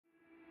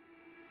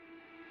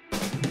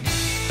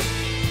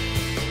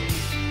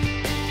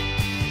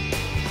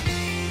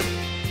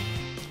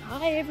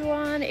Hi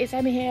everyone, it's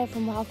Emma here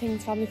from Wild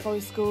Things Family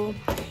Forest School.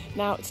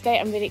 Now today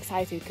I'm really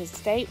excited because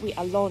today we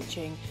are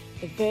launching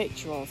the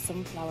virtual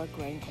sunflower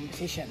growing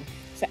competition.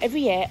 So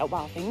every year at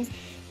Wild Things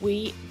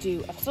we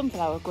do a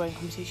sunflower growing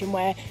competition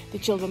where the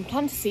children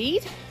plant a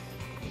seed,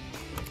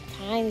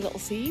 tiny little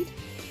seed,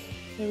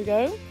 there we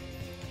go,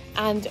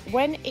 and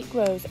when it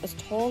grows as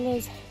tall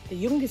as the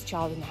youngest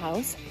child in the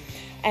house,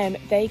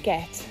 they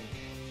get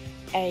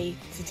a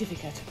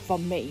certificate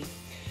from me.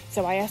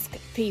 So I ask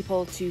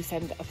people to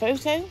send a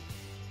photo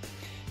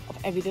of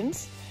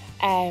evidence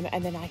and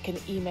then I can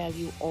email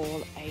you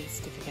all a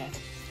certificate.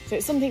 So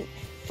it's something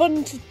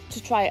fun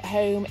to try at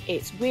home.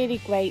 It's really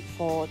great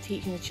for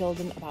teaching the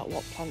children about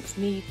what plants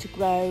need to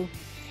grow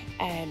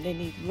and they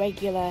need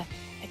regular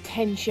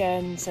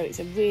attention. So it's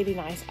a really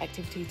nice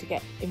activity to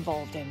get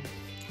involved in.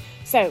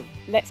 So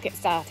let's get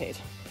started.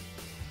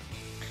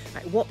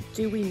 Right, what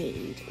do we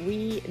need?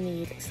 We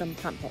need some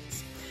plant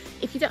pots.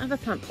 If you don't have a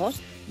plant pot,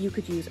 you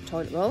could use a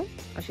toilet roll.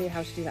 I'll show you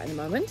how to do that in a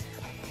moment.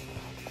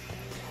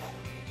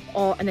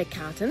 Or an egg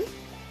carton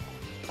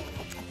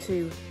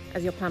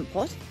as your plant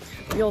pot.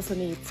 We also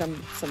need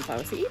some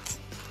sunflower seeds.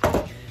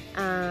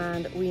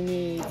 And we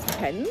need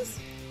pens,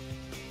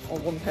 or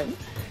one pen,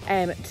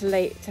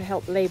 to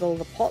help label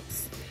the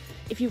pots.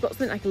 If you've got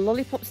something like a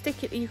lollipop stick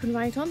that you can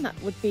write on,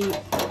 that would be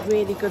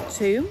really good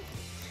too.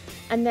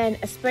 And then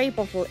a spray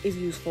bottle is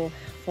useful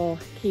for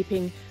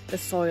keeping the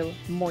soil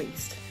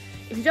moist.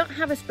 If you don't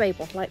have a spray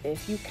bottle like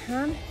this, you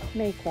can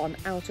make one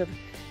out of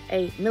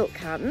a milk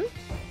carton.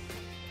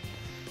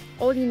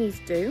 All you need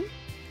to do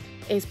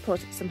is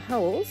put some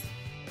holes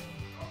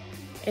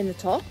in the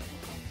top,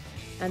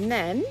 and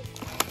then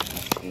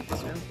move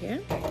this around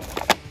here.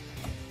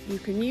 You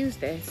can use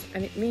this,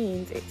 and it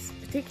means it's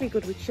particularly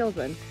good with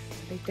children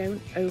so they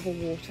don't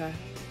overwater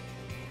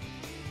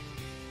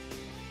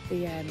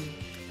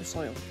the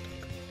soil,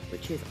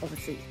 which is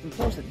obviously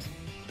important.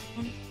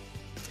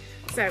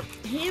 So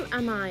here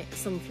are my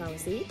sunflower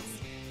seeds,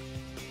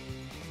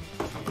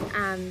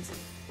 and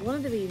one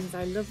of the reasons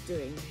I love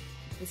doing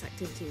this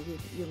activity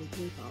with young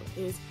people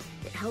is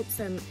it helps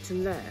them to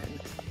learn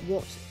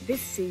what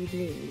this seed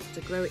needs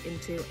to grow it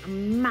into a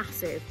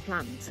massive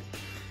plant.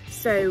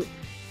 So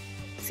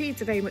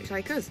seeds are very much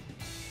like us.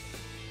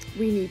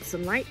 We need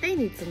sunlight, they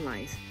need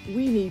sunlight.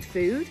 We need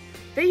food,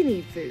 they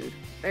need food,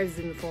 as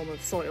in the form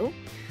of soil,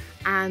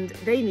 and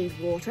they need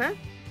water,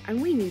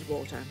 and we need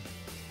water.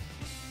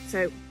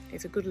 So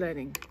it's a good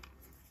learning.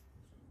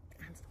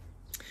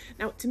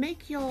 Now, to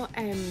make your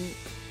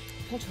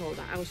pot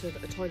holder out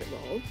of a toilet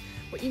roll,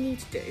 what you need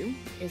to do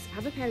is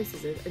have a pair of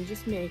scissors and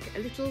just make a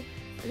little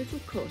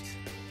cut,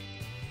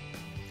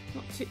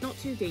 not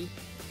too deep,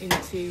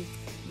 into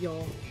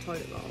your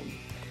toilet roll.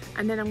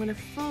 And then I'm going to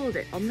fold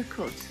it on the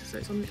cut, so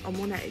it's on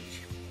one edge,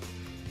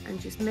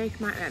 and just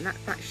make and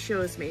that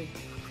shows me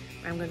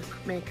I'm going to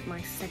make my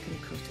second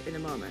cut in a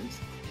moment.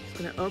 Just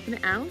going to open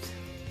it out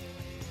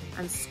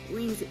and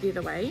squeeze it the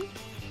other way,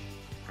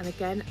 and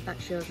again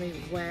that shows me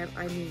where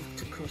I need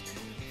to cut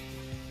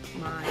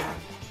my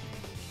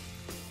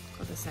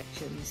other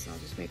sections. So I'll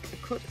just make a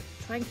cut,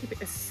 try and keep it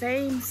the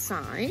same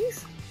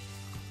size,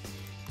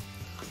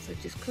 so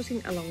just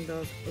cutting along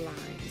those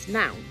lines.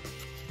 Now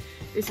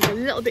this is a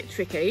little bit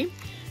tricky,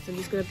 so I'm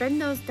just going to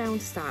bend those down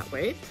to start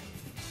with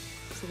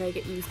so they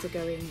get used to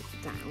going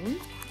down,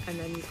 and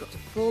then you've got to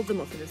fold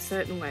them up in a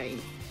certain way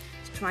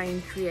to try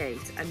and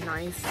create a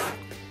nice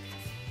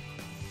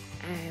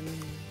kind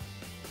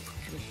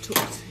of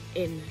tucked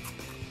in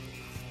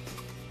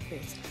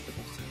bit at the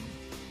bottom.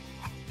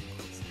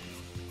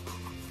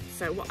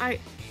 So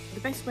the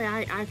best way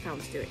I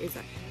found to do it is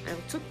that I'll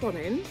tuck one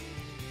in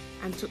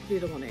and tuck the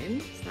other one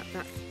in, so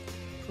that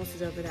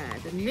crosses over there.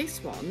 Then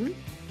this one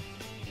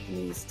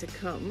needs to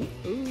come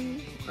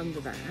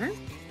under there. There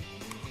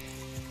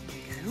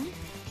we go.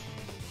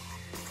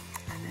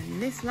 And then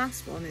this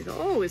last one is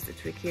always the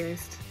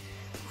trickiest.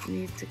 It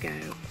needs to go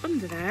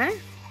under there.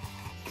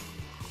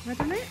 Have I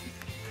done it?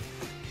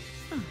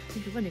 Oh, I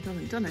think I've only gone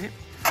and done it.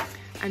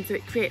 And so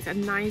it creates a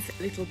nice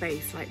little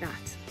base like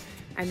that.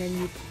 And then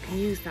you can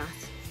use that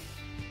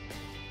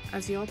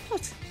as your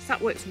pot. So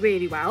that works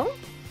really well.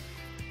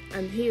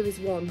 And here is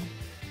one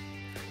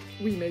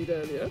we made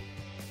earlier.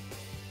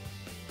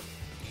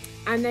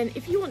 And then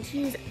if you want to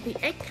use the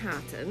egg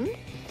carton,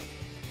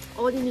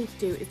 all you need to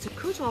do is to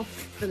cut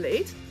off the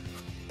lid.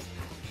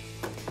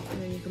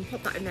 And then you can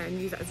pop that in there and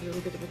use that as a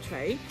little bit of a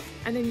tray.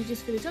 And then you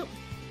just fill it up.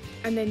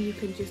 And then you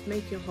can just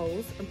make your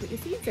holes and put your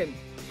seeds in.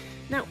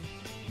 Now,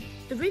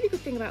 the really good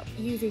thing about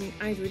using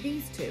either of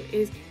these two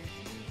is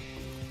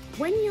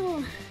when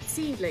your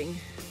seed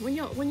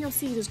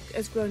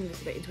has grown a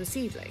little bit into a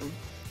seedling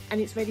and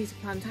it's ready to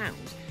plant out,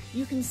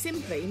 you can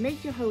simply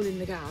make your hole in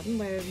the garden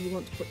wherever you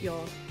want to put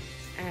your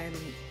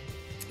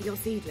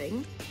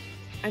seedling,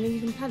 and then you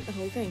can plant the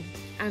whole thing.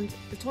 And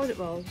the toilet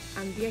roll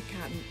and the egg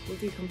carton will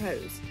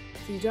decompose,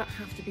 so you don't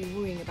have to be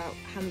worrying about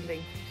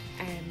handling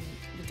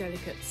the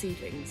delicate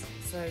seedlings.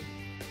 So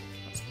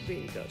that's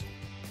really good.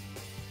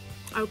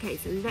 Okay,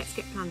 so let's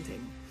get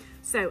planting.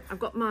 So I've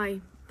got my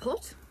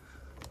pot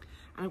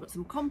and I've got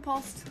some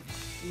compost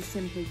you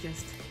simply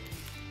just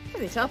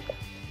fill it up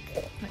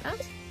like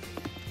that.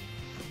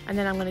 And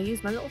then I'm going to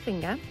use my little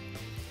finger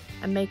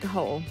and make a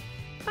hole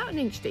about 1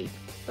 inch deep,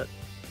 but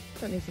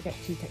don't need to get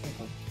too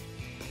technical.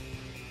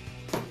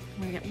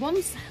 I'm going to get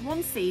one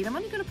seed. I'm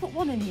only going to put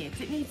one in here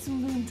because it needs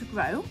some room to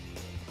grow.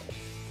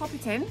 Pop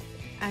it in,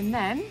 and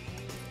then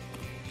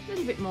a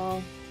little bit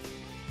more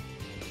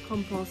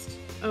compost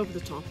over the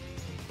top.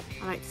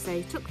 I like to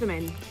say tuck them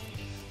in,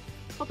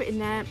 pop it in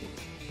there,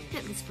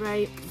 get the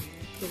spray,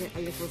 give it a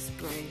little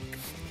spray.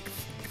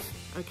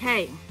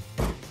 Okay,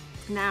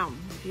 now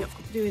you're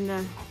doing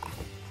the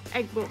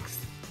egg box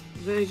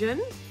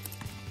version.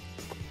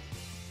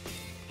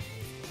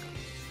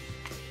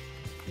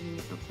 Bring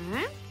it up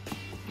there,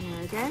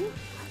 and again,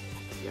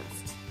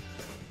 just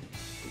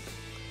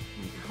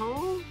make a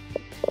hole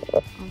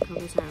and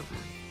cover it over.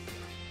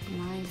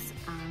 Nice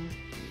and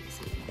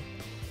easy.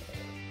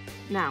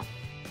 Now,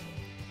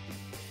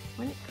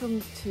 when it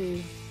comes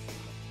to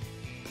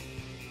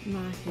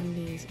marking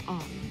these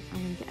on,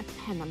 I'm going to get a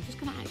pen. I'm just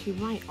going to actually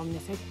write on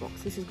this egg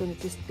box. This is going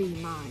to just be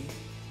my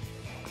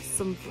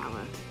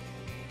sunflower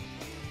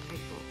egg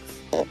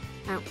box.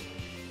 Now,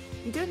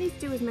 you don't need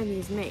to do as many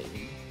as me,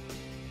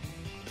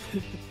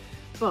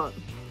 but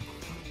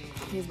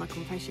here's my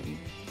confession.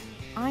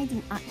 I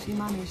didn't actually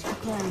manage to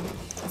grow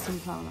a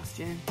sunflower last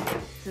year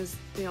because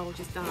they all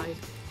just died.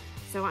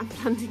 So I'm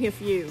planting a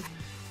few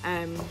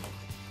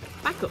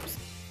backups.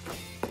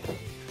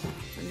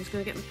 So I'm just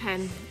going to get the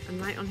pen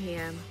and write on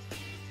here,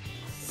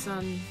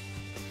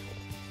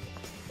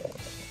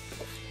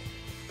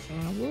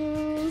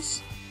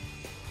 sunflowers.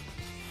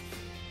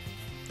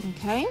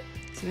 Okay,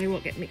 so they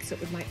won't get mixed up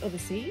with my other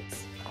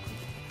seeds.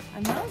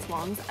 And those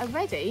ones are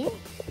ready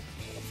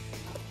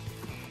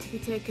to be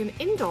taken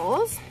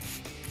indoors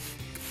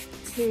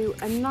to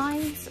a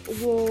nice,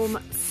 warm,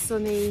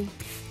 sunny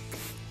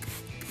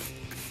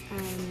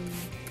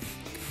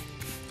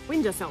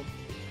windowsill.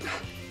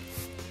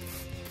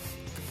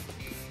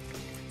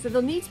 So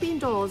they'll need to be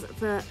indoors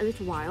for a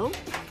little while,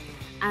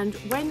 and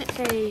when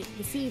the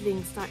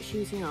seedlings start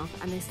shooting up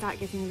and they start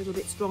getting a little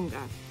bit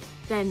stronger,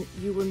 then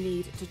you will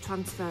need to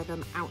transfer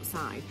them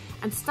outside.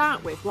 And to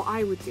start with, what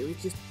I would do is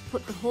just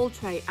put the whole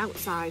tray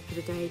outside for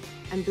the day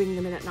and bring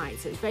them in at night.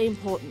 So it's very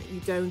important that you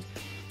don't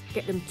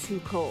get them too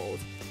cold.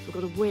 We've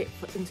got to wait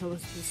until the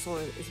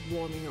soil is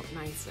warming up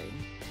nicely.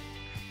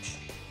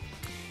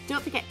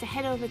 Don't forget to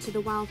head over to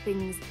the Wild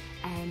Things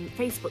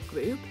Facebook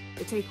group,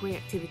 the Takeaway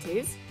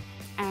Activities,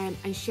 and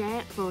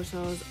share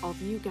photos of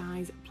you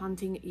guys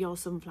planting your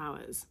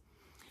sunflowers.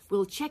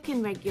 We'll check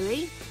in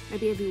regularly,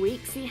 maybe every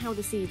week, see how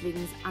the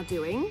seedlings are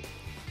doing.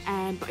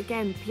 But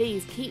again,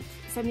 please keep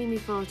sending me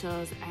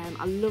photos.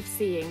 I love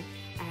seeing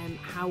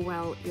how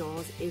well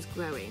yours is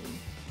growing.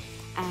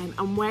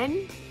 And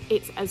when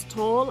it's as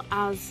tall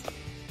as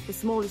the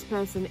smallest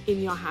person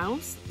in your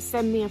house,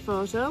 send me a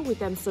photo with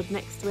them stood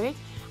next to it,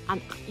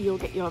 and you'll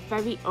get your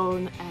very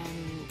own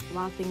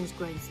Wild Things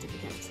growing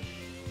certificate.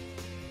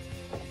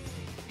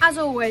 As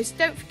always,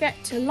 don't forget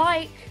to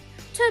like,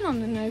 turn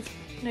on the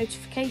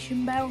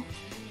notification bell,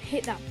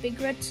 hit that big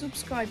red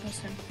subscribe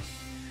button,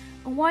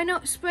 and why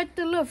not spread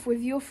the love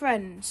with your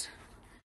friends?